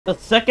The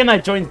second I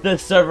joined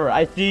this server,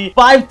 I see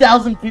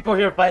 5,000 people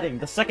here fighting.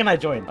 The second I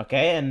joined.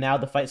 Okay, and now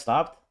the fight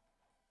stopped.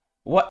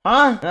 What?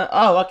 Huh?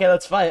 Oh, okay,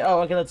 let's fight.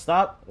 Oh, okay, let's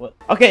stop. What?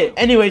 Okay,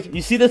 anyways,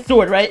 you see this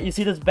sword, right? You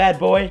see this bad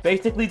boy?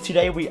 Basically,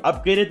 today we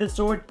upgraded the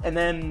sword, and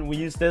then we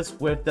used this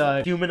with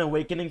the Human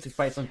Awakening to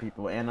fight some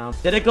people. And,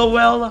 did it go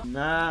well?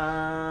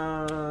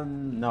 No.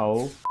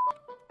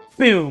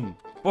 Boom!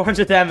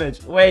 400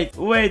 damage. Wait,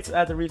 I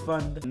have to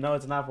refund. No,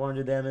 it's not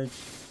 400 damage.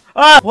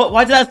 Ah! What?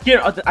 Why did I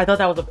scare? Oh, I thought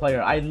that was a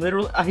player.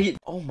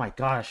 Oh my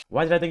gosh.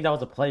 Why did I think that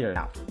was a player?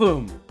 Now,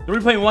 boom.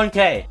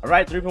 3.1k.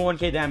 Alright,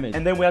 3.1k damage.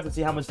 And then we have to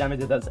see how much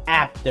damage it does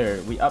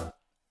after we up.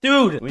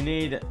 Dude! We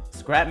need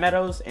scrap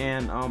meadows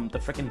and, the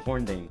freaking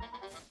horn thing.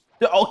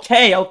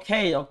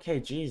 Okay,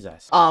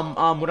 Jesus.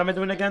 What am I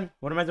doing again?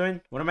 What am I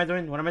doing?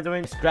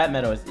 Scrap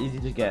meadow is easy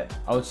to get.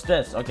 Oh, it's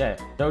this. Okay.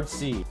 Third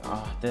C.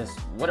 Oh, this.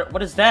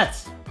 What is that?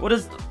 What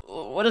is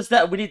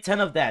that? We need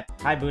 10 of that.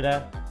 Hi,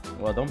 Buddha.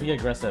 Well, don't be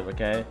aggressive,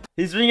 okay?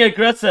 He's being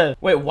aggressive.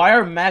 Wait, why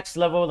are max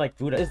level like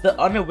Buddha? Is the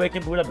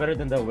unawakened Buddha better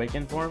than the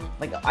awakened form?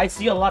 Like, I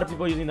see a lot of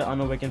people using the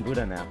unawakened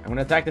Buddha now. I'm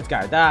gonna attack this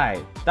guy.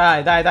 Die.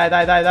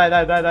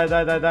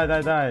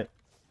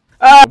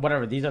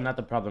 Whatever, these are not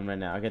the problem right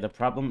now. Okay, the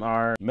problem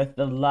are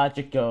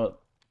mythological.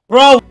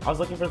 Bro! I was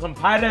looking for some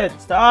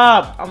pirates.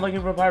 Stop! I'm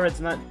looking for pirates,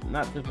 not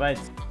to fight.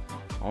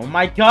 Oh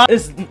my god!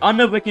 Is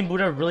unawakened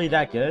Buddha really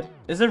that good?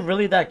 Is it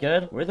really that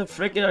good? Where the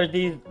frick are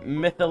these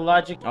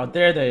mythological? Oh,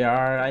 there they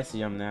are. I see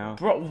them now.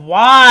 Bro,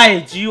 why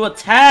do you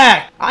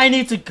attack? I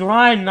need to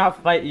grind,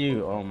 not fight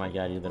you. Oh my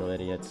god, you little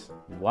idiots.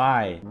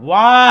 Why?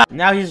 Why?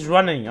 Now he's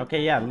running.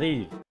 Okay, yeah,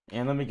 leave.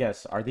 And let me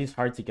guess. Are these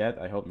hard to get?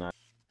 I hope not.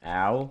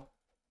 Ow.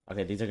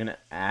 Okay, these are gonna...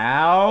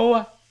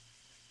 Ow!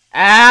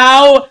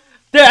 Ow!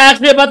 They're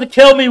actually about to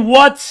kill me!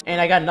 What? And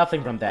I got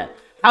nothing from that.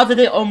 How did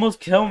they almost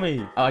kill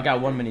me? Oh, I got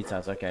 1 mini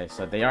test. Okay,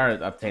 so they are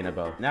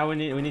obtainable. Now we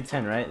need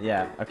 10, right?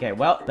 Yeah. Okay,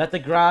 well, let the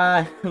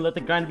grind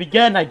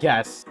begin, I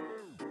guess.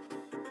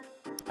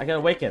 I got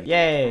awakened.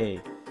 Yay!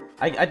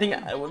 I think...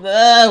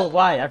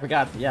 why? I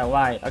forgot. Yeah,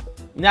 why? Okay.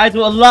 Now I do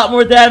a lot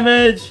more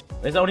damage!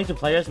 Is it only 2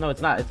 players? No,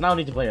 it's not. It's not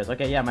only 2 players.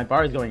 Okay, yeah, my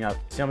bar is going up.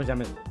 See how much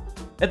damage...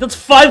 It does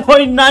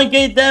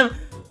 5.9k damage!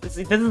 This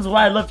is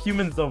why I love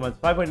humans so much.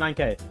 5.9k.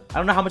 I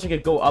don't know how much it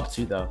could go up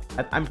to, though.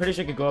 I'm pretty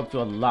sure it could go up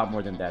to a lot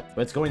more than that.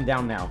 But it's going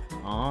down now.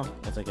 Aw,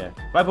 that's okay.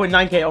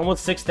 5.9k,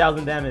 almost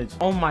 6,000 damage.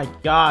 Oh my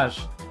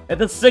gosh. It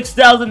does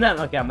 6,000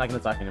 damage. Okay, I'm not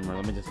gonna talk anymore.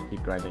 Let me just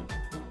keep grinding.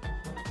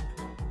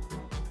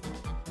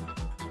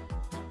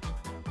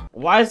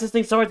 Why is this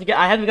thing so hard to get?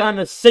 I haven't gotten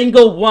a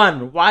single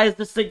one. Why is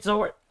this thing so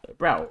hard?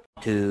 Bro.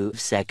 2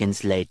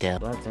 seconds later.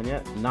 Do I have 10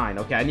 yet? 9.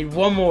 Okay, I need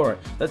 1 more.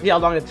 Let's see how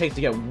long it takes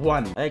to get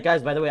 1. Hey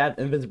guys, by the way, I have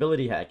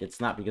invisibility hack. It's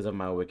not because of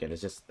my awaken.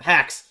 It's just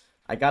hacks.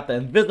 I got the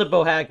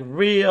invisible hack.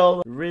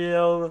 Real.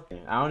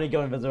 I only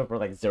go invisible for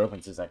like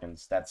 0.2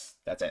 seconds. That's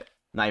it.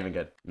 Not even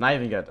good. Not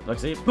even good. Look,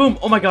 see? Boom.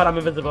 Oh my god, I'm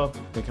invisible.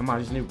 Okay, come on. I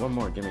just need 1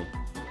 more. Give me.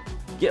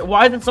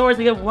 Why is it so hard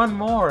to get 1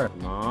 more?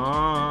 Come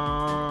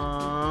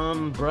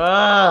on,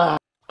 bruh.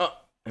 Oh,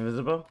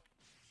 invisible?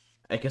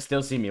 It can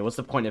still see me. What's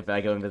the point if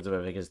I go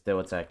invisible if it can still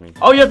attack me?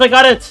 Oh, yes, I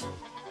got it!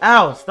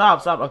 Ow,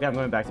 stop. Okay, I'm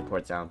going back to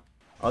Port Town.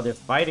 Oh, they're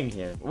fighting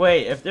here.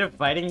 Wait, if they're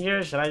fighting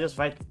here, should I just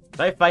fight?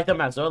 Should I fight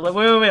them out? So,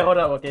 wait, hold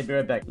up. Okay, be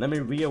right back. Let me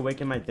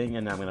reawaken my thing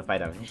and I'm gonna fight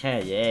them.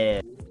 Yeah.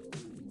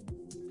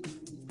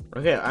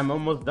 Okay, I'm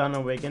almost done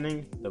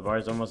awakening. The bar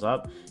is almost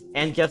up.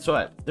 And guess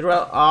what?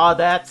 Throughout all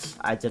that,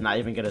 I did not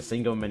even get a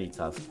single mini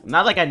tusk.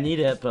 Not like I need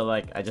it, but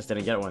like, I just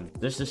didn't get one.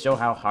 Just to show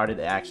how hard it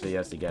actually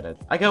is to get it.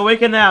 I can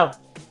awaken now!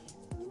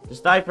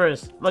 Just die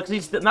first. Look,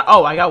 he's still not.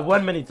 Oh, I got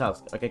 1 mini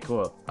tusk. Okay,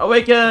 cool.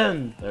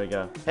 Awaken! There we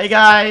go. Hey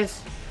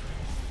guys!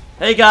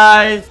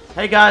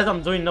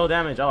 I'm doing no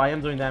damage. Oh, I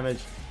am doing damage.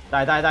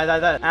 Die.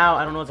 Ow,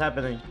 I don't know what's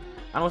happening.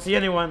 I don't see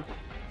anyone.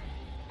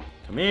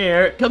 Come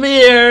here.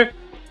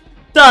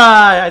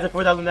 Die! I did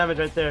 4,000 damage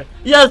right there.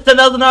 Yes,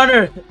 10,000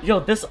 honor! Yo,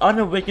 this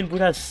unawakened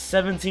Buddha has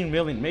 17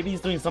 million. Maybe he's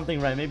doing something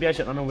right. Maybe I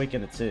should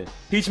unawaken it too.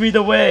 Teach me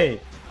the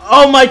way.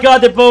 Oh my god,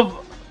 they're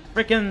both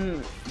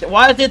freaking...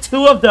 Why is there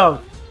 2 of them?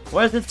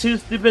 Why is it 2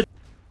 stupid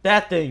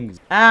that things?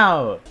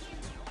 Ow!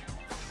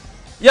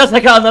 Yes, I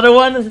got another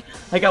one!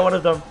 I got one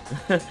of them.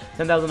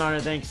 10,000 honor,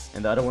 thanks.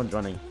 And the other one's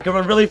running. I can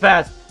run really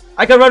fast!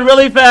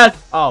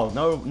 Oh,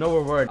 no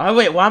reward. Oh,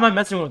 wait, why am I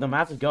messing with them? I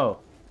have to go.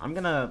 I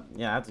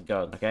have to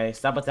go. Okay,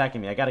 stop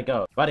attacking me. I gotta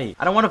go. Buddy,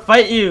 I don't want to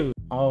fight you!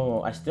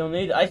 Oh, I still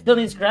need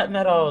scrap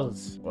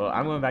metals! Well,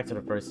 I'm going back to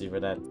the first sea for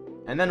that.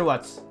 And then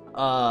what?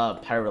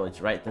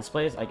 Pyrolage, right? This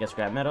place, I get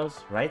scrap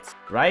metals, right?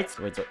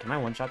 Wait, so can I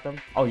one-shot them?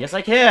 Oh, yes,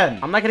 I can!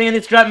 I'm not getting any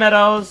scrap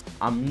metals!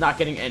 Still not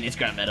getting any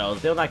scrap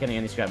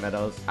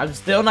metals. I'm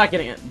still not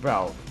getting it,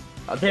 bro.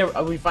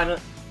 We find it.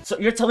 So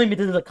you're telling me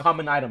this is a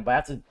common item, but I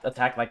have to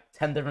attack like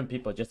 10 different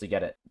people just to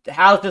get it.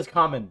 How is this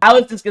common? How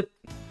is this good?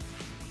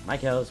 My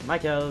kills.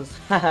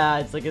 Haha,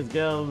 it's like his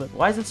guild.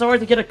 Why is it so hard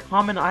to get a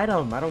common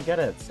item? I don't get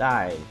it.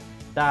 Die.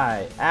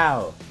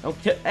 Ow.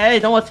 Hey,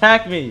 don't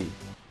attack me.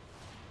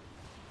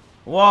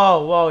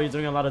 Whoa, whoa, you're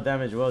doing a lot of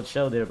damage. Whoa,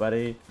 chill there,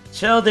 buddy.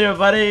 Chill there,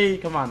 buddy.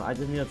 Come on, I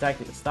just need to attack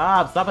you.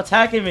 Stop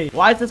attacking me.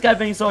 Why is this guy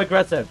being so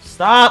aggressive?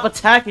 Stop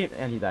attacking.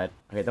 And he died.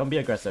 Okay, don't be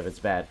aggressive. It's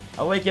bad.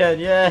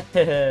 Awaken, yeah.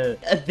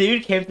 A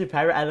dude came to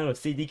pirate island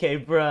with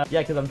CDK, bruh.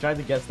 Yeah, because I'm trying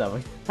to get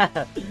stuff.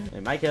 Hey,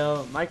 my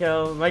kill.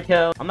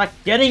 I'm not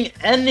getting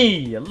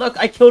any. Look,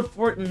 I killed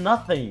 4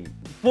 nothing.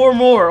 4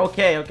 more.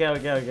 Okay.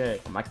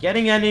 I'm not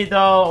getting any,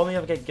 though. Only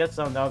if I can get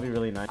some, that would be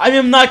really nice. I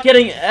am not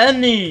getting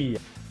any.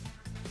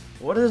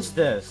 What is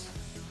this?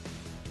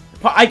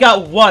 I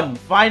got 1,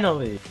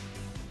 finally.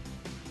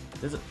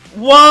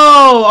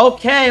 Whoa!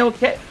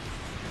 Okay.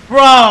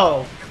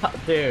 Bro!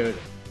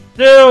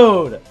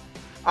 Dude!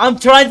 I'm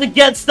trying to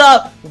get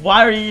stuff!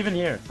 Why are you even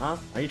here? Huh?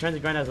 Are you trying to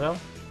grind as well?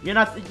 You're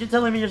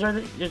telling me you're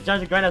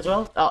trying to grind as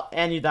well? Oh,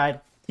 and you died.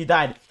 He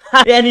died.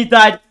 And he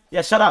died!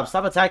 Yeah, shut up.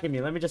 Stop attacking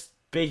me. Let me just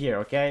be here,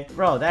 okay?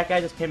 Bro, that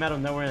guy just came out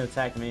of nowhere and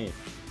attacked me.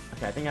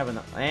 Okay, I think I have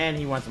enough. And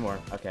he wants more.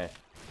 Okay.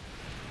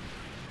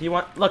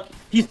 Look,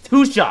 he's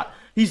 2-shot.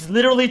 He's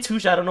literally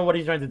 2-shot. I don't know what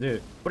he's trying to do.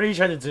 What are you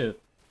trying to do?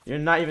 You're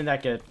not even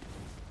that good.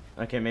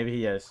 Okay, maybe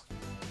he is.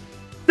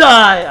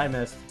 Die! I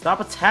missed. Stop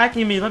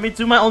attacking me. Let me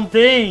do my own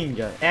thing.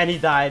 And he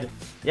died.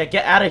 Yeah,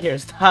 get out of here.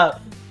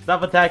 Stop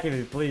attacking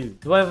me, please.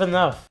 Do I have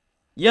enough?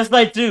 Yes,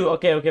 I do.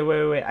 Okay,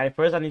 wait.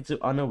 First, I need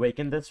to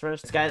unawaken this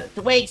first. This guy.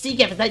 Wait,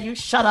 cKev, is that you?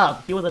 Shut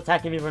up. He was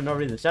attacking me for no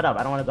reason. Shut up.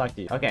 I don't want to talk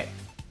to you. Okay.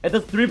 It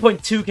does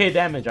 3.2k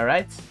damage,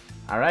 alright?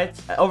 Alright?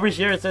 Over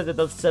here, it says it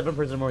does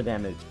 7% more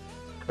damage.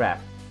 Crap.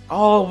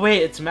 Oh,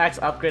 wait, it's max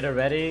upgrade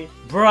already?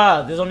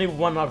 Bruh, there's only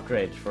 1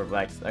 upgrade for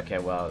Blox. Okay,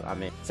 well, I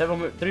mean,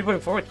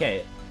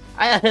 3.4k.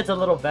 It's a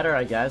little better,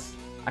 I guess.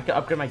 I could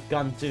upgrade my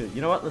gun, too.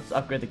 You know what? Let's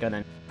upgrade the gun.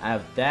 And I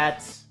have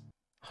that.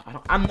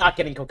 I'm not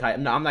getting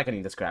cocaine. No, I'm not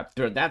getting this crap.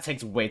 Dude, that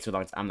takes way too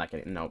long. I'm not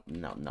getting. No.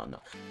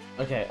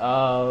 Okay.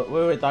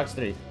 Wait. Dogs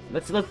 3.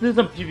 Let's do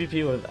some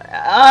PvP with.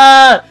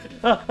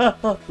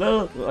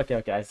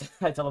 Okay.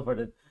 I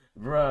teleported.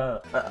 Bruh.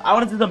 I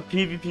want to do some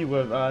PvP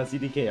with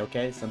CDK.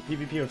 Okay, some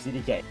PvP with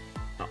CDK.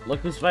 Oh,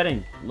 look who's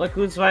fighting.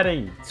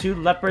 2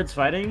 leopards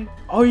fighting.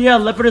 Oh yeah,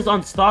 leopard is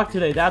on stock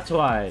today. That's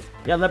why.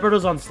 Yeah, leopard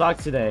was on stock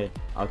today.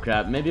 Oh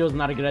crap. Maybe it was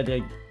not a good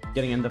idea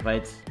getting into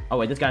fights. Oh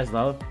wait, this guy's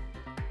low.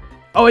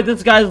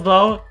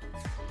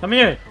 Come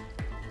here.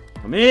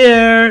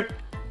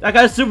 That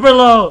guy's super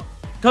low.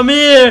 Come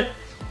here.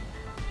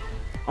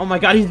 Oh my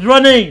god, he's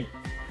running.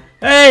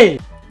 Hey.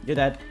 You're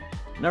dead.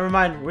 Never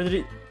mind. Where did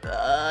he...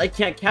 I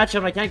can't catch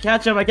him.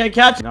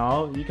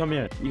 No, you come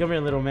here.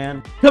 Little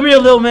man.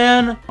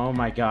 Oh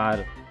my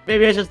god.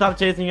 Maybe I should stop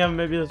chasing him.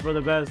 Maybe this is for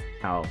the best.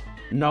 How?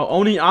 No,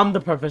 only I'm the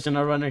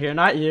professional runner here,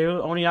 not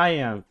you. Only I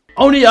am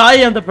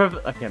the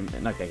perfect.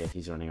 Okay,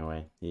 he's running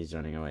away.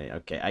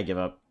 Okay, I give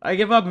up,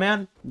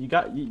 man. You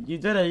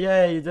did it.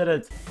 Yeah, you did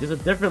it. There's a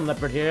different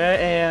leopard here,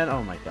 and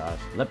oh my gosh,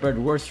 leopard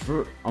worst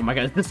fruit. Oh my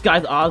god, this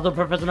guy's also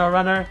professional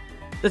runner.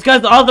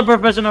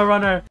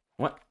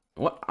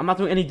 What? I'm not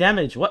doing any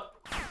damage. What?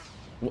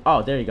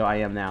 Oh, there you go. I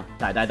am now.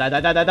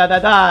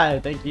 Die.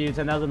 Thank you.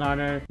 10,000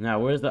 honor. Now,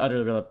 where's the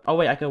other leopard? Oh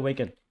wait, I can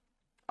awaken.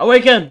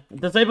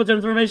 Disable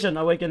transformation.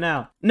 Awaken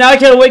now. Now I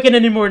can't awaken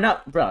anymore.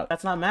 Now, bro,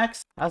 that's not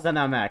max. How's that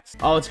not max?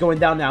 Oh, it's going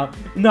down now.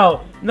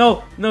 No.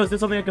 Is this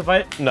something I can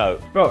fight? No.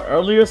 Bro,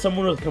 earlier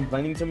someone was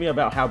complaining to me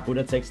about how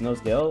Buddha takes no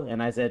skill,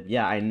 and I said,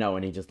 yeah, I know,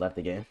 and he just left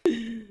the game.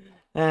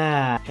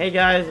 Hey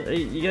guys, are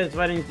you guys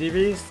fighting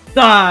CBs?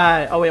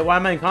 Die! Oh wait, why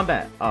am I in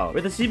combat? Oh,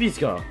 where'd the CBs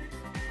go?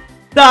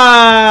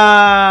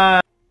 Die!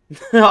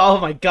 Oh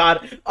my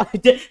god, he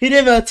didn't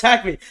even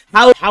attack me.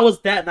 How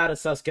was that not a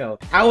sus kill?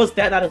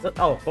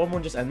 Oh, full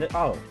moon just ended.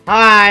 Oh,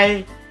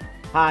 hi.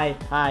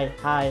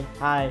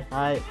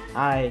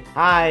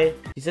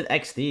 He said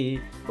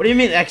XD. What do you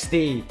mean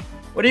XD?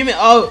 What do you mean?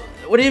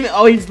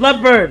 Oh, he's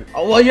leopard.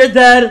 Oh, well, you're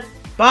dead.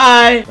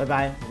 Bye.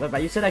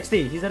 You said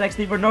XD. He said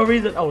XD for no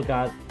reason. Oh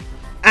god.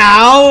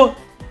 Ow.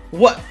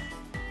 What?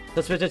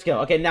 The switch is kill.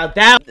 Okay, now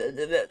that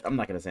I'm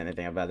not gonna say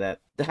anything about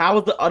that. How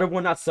is the other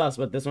one not sus,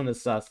 but this one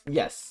is sus?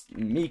 Yes,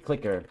 me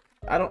clicker.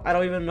 I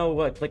don't even know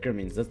what clicker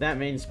means. Does that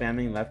mean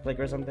spamming left click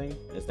or something?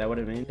 Is that what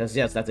it means? Because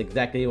yes, that's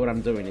exactly what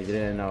I'm doing. If you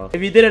didn't know.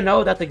 If you didn't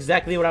know, that's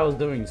exactly what I was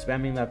doing.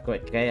 Spamming left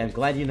click. Okay, I'm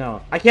glad you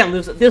know. I can't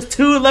lose. There's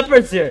 2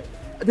 leopards here.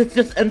 There's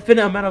just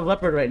infinite amount of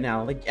leopard right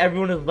now. Like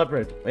everyone is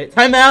leopard. Wait,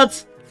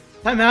 timeout.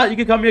 You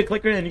can call me a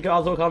clicker and you can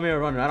also call me a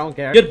runner. I don't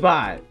care.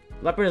 Goodbye.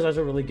 Leopard is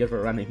also really good for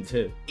running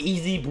too.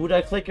 Easy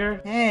Buddha clicker.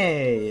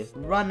 Hey,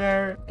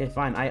 runner. Okay,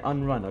 fine. I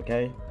unrun.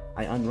 Okay,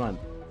 I unrun.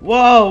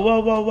 Whoa.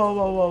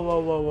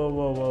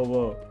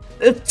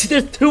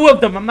 There's 2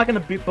 of them. I'm not gonna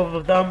beat both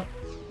of them.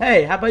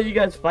 Hey, how about you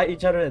guys fight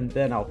each other and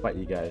then I'll fight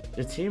you guys.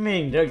 They're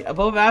teaming. They're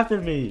both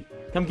after me.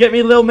 Come get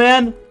me, little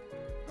man.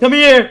 Come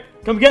here.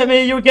 Come get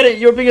me. You were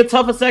being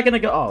tough a second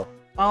ago. Oh.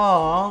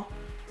 Aw.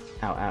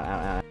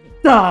 Ow.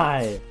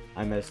 Die.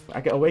 I missed.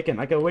 I can awaken.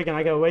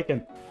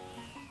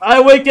 I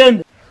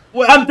awakened!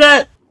 Wait, I'm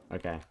dead!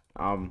 Okay.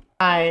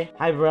 Hi,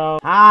 bro.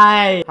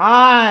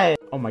 Hi!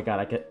 Oh my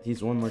god,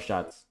 he's 1 more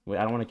shots. Wait,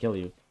 I don't want to kill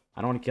you.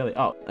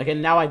 Oh, okay,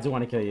 now I do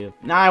want to kill you.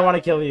 Now I want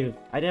to kill you.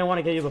 I didn't want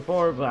to kill you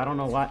before, but I don't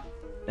know why.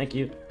 Thank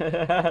you.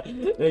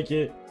 Thank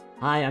you.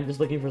 Hi, I'm just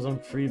looking for some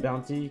free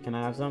bounty. Can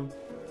I have some?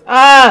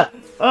 Ah!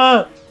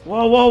 Whoa,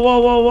 whoa, whoa,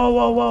 whoa, whoa,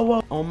 whoa, whoa,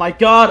 whoa. Oh my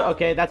god.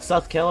 Okay, that's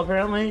sus kill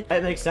apparently.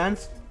 That makes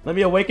sense. Let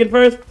me awaken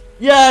first.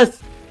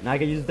 Yes! Now I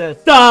can use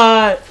this.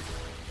 Die!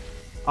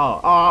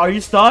 Oh, are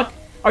you stuck?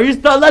 Are you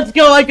stuck? Let's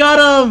go! I got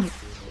him!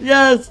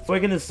 Yes!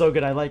 Awaken is so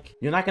good. I like...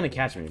 You're not gonna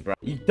catch me, bro.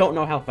 You don't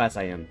know how fast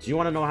I am. Do you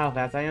want to know how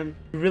fast I am?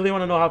 You really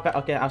want to know how fast...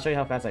 Okay, I'll show you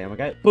how fast I am,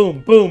 okay?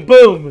 Boom, boom,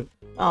 boom!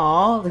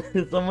 Aw,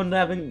 is someone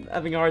having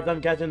a hard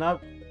time catching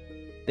up?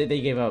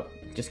 They gave up.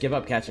 Just give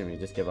up catching me.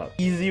 Just give up.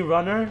 Easy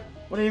runner?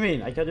 What do you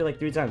mean? I killed you like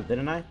 3 times,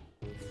 didn't I?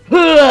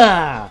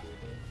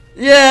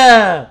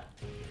 Yeah!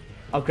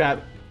 Oh,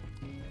 crap.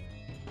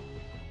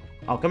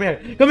 Oh, come here.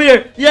 Come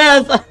here!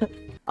 Yes!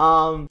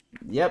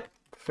 Yep.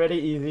 Pretty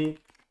easy.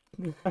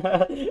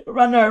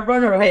 Runner,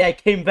 runner. Hey, I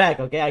came back,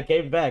 okay? I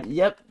came back.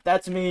 Yep,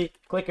 that's me.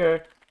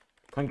 Clicker.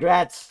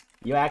 Congrats.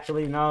 You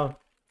actually know.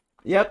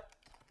 Yep.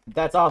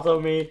 That's also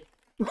me.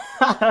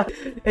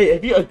 Hey,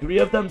 if you agree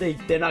with them,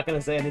 they're not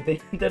gonna say anything.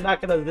 They're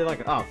like,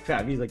 oh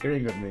crap, he's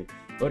agreeing with me.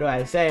 What do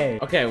I say?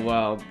 Okay,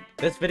 well,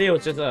 this video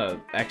is just a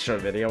extra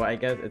video, I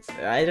guess.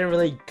 I didn't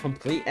really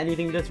complete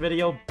anything this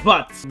video,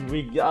 but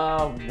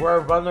we're a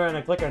runner and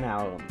a clicker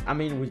now. I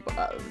mean,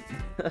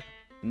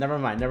 never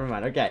mind.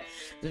 Okay,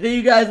 see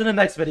you guys in the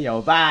next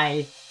video.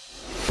 Bye.